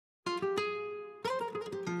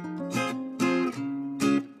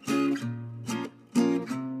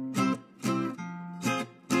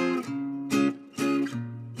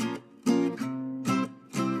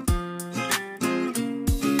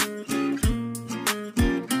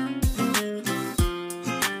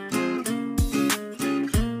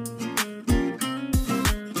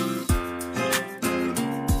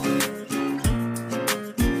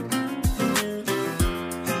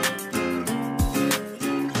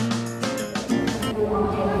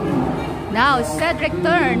Now it's Cedric's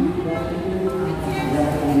turn.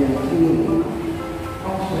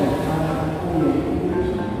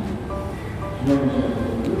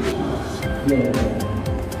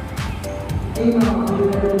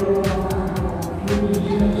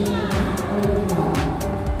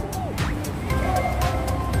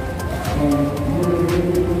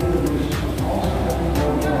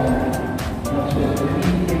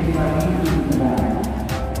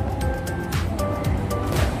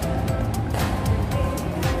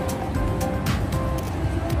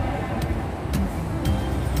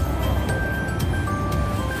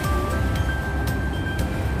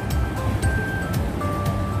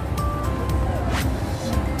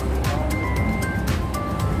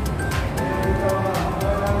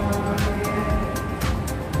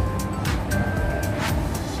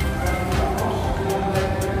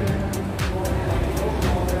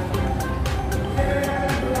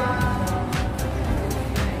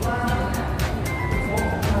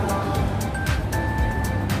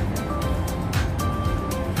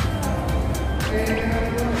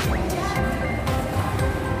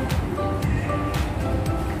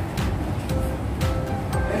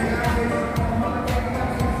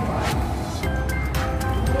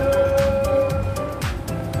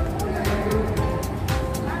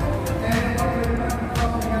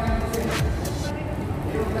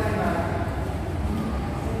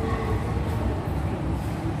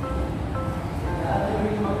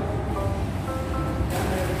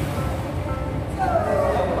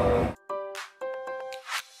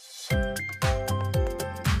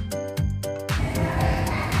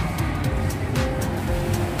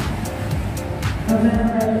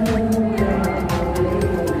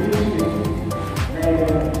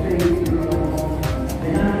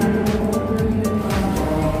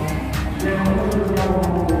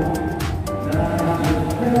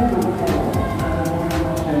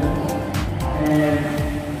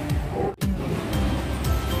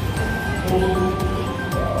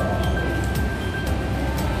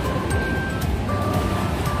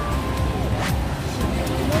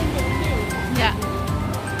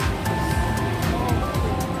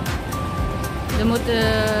 Er moet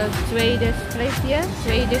de tweede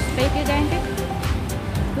streepje denk ik.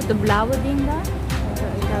 Doet de blauwe ding daar.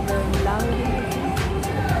 Ik heb een blauwe ding.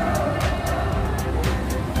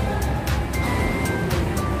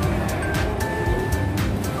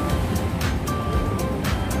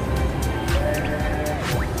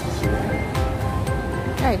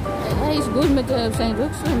 Kijk, hij is goed met zijn rug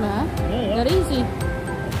zwemmen, hè? Ja, ja. Daar is hij.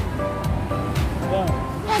 Ja.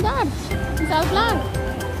 Ja, daar. Hij is al klaar.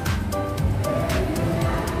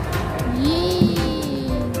 Yay.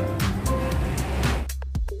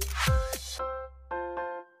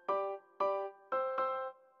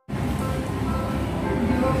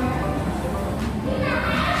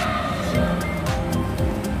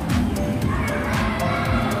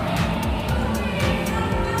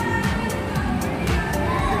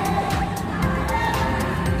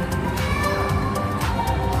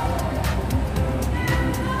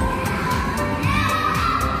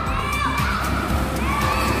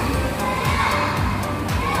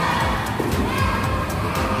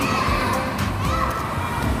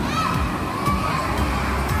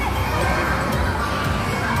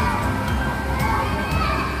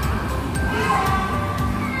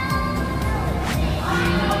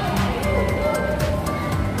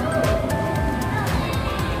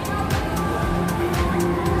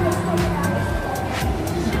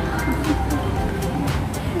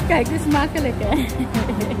 Kijk, dit is makkelijk, hè?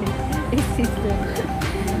 Ik zie het.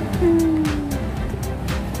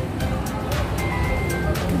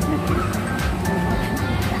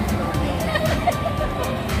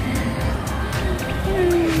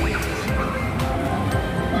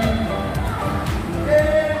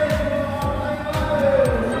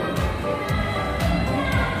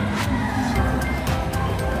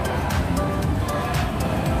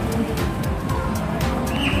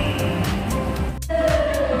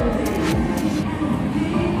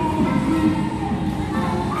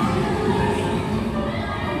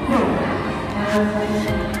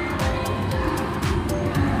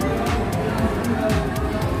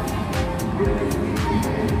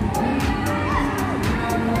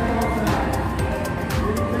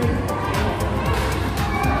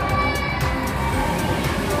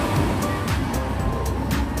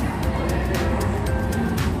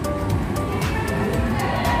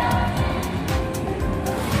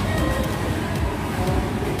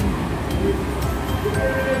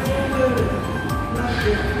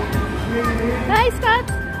 Hi, Scott.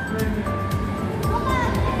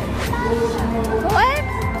 What?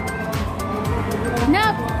 No.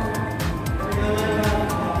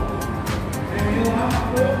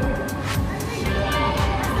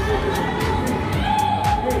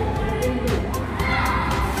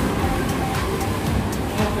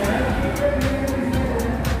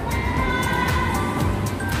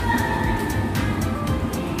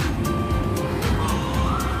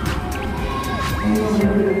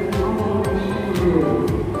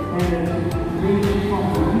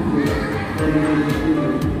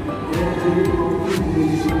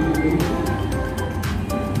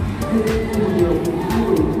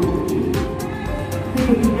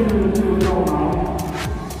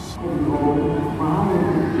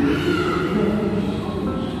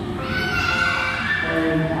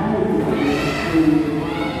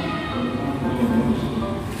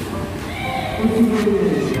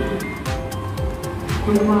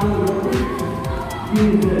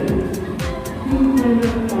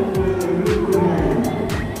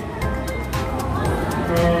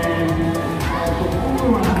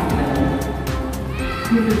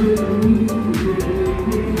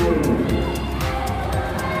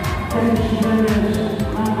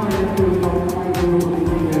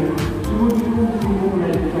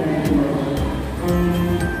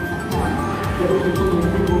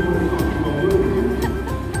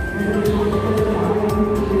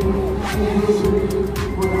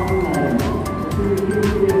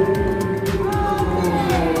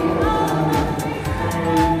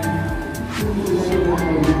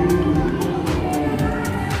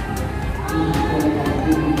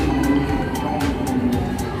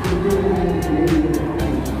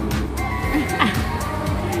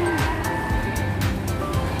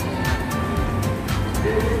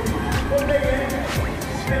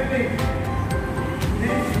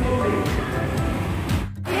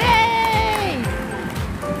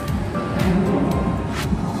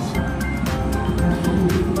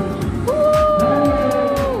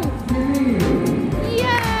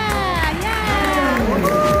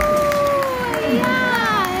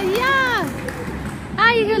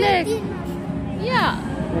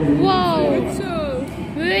 Wow. Goed zo.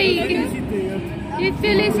 Hey. Gefeliciteerd.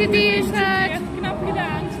 Gefeliciteerd, schat. Echt knap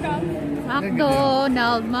gedaan, schat.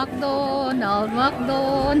 McDonald, McDonald,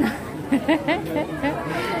 McDonald.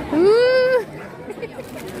 Oeh.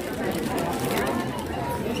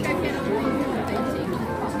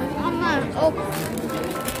 Mama, op.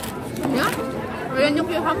 Ja? Wil je nog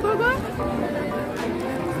je hamburger?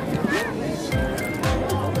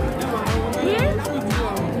 Hier?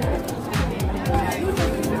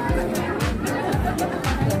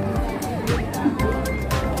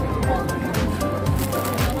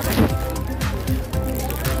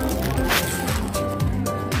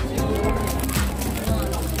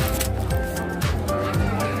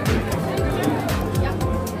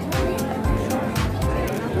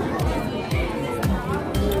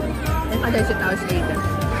 Deze thuis eten.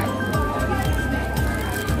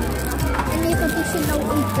 En nee, want ik zit nou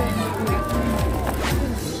open.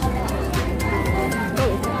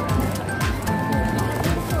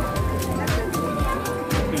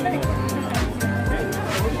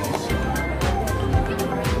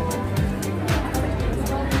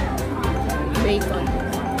 Bacon.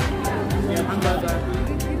 Hamburger.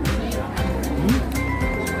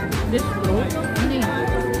 Dit is brood? Nee.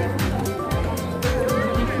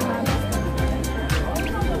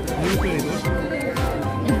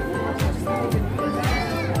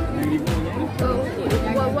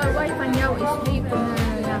 Wat van jou is bacon?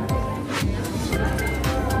 Ja.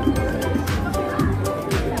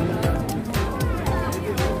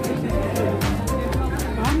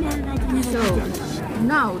 Zo,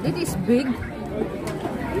 nou, dit is big.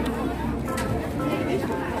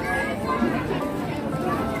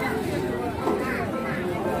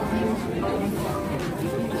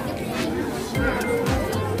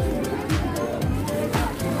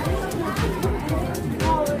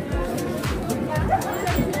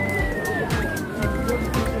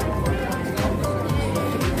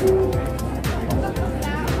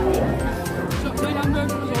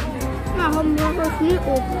 Maar hamburgers nu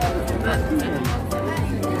op.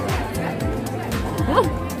 Oh.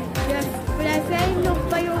 Ja, blijf jij nog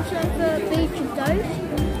bij ons even een beetje thuis?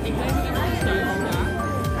 Ik blijf nog even thuis, ja.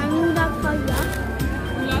 En hoe laat ga je?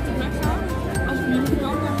 Hoe laat ik wegga? Als ik niet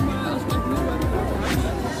kan, dan als ik niet moet,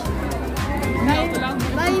 ben ik naar huis.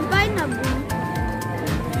 Waar je bijna bent.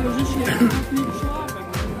 Mijn zusje heeft nog niet geslapen.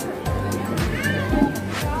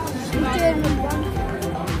 Moet je in de bank?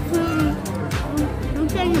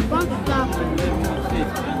 Moet je in de bank slapen?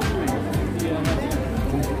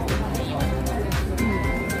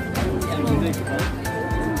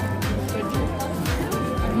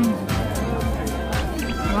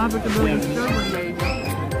 Waar heb ik de broodjes zo gelegen?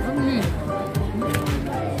 Of niet?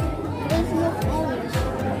 Er is nog alles.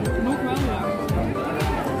 Nog wel, ja.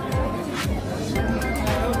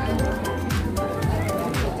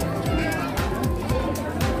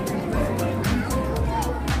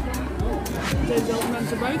 Er zijn zelfs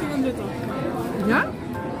mensen buiten gaan zitten. Ja?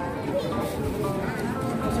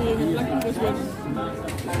 Als je geen plek moet zitten.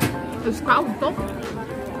 Het is koud, toch?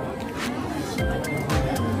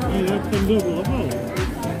 Je hebt een dubbel of wel?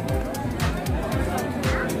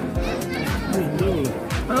 Nee, een dubbele.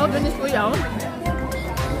 Oh, dit is voor jou.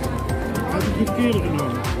 Heb ik het verkeerde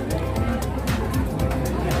genomen?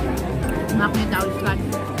 Mag niet nou, schat.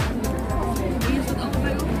 Hier is het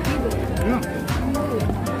allebei op de kiebel. Ja.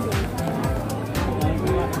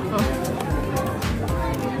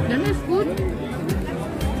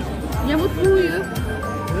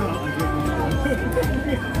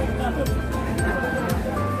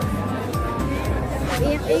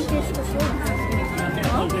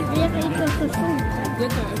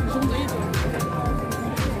 lekker, gezond eten.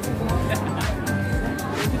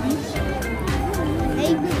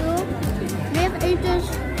 Ik bedoel, meer eten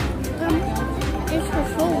is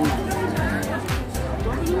gezond.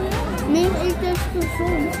 Meer eten is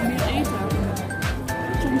gezond. Meer eten.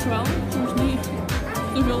 Soms wel, soms niet.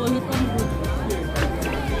 Te veel in de kan.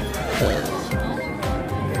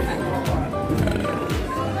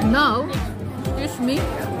 Nou, excuse me.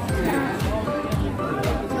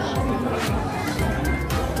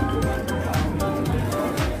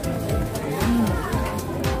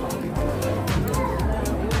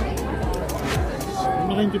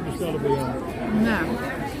 Nog eentje bestellen bij jou. Nou.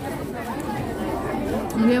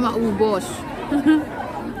 Hindi maubos.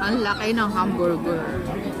 Ang laki ng hamburger.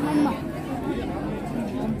 Mama.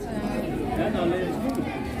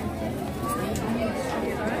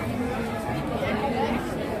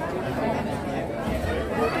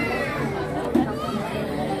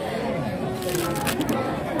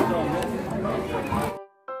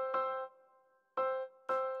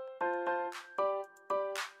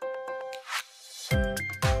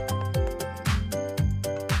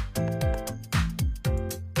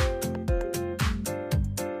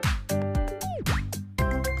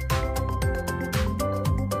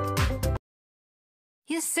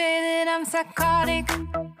 You say that I'm psychotic,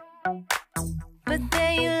 but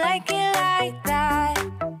then you like it like that.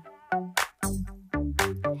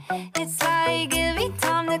 It's like every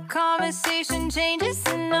time the conversation changes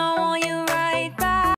and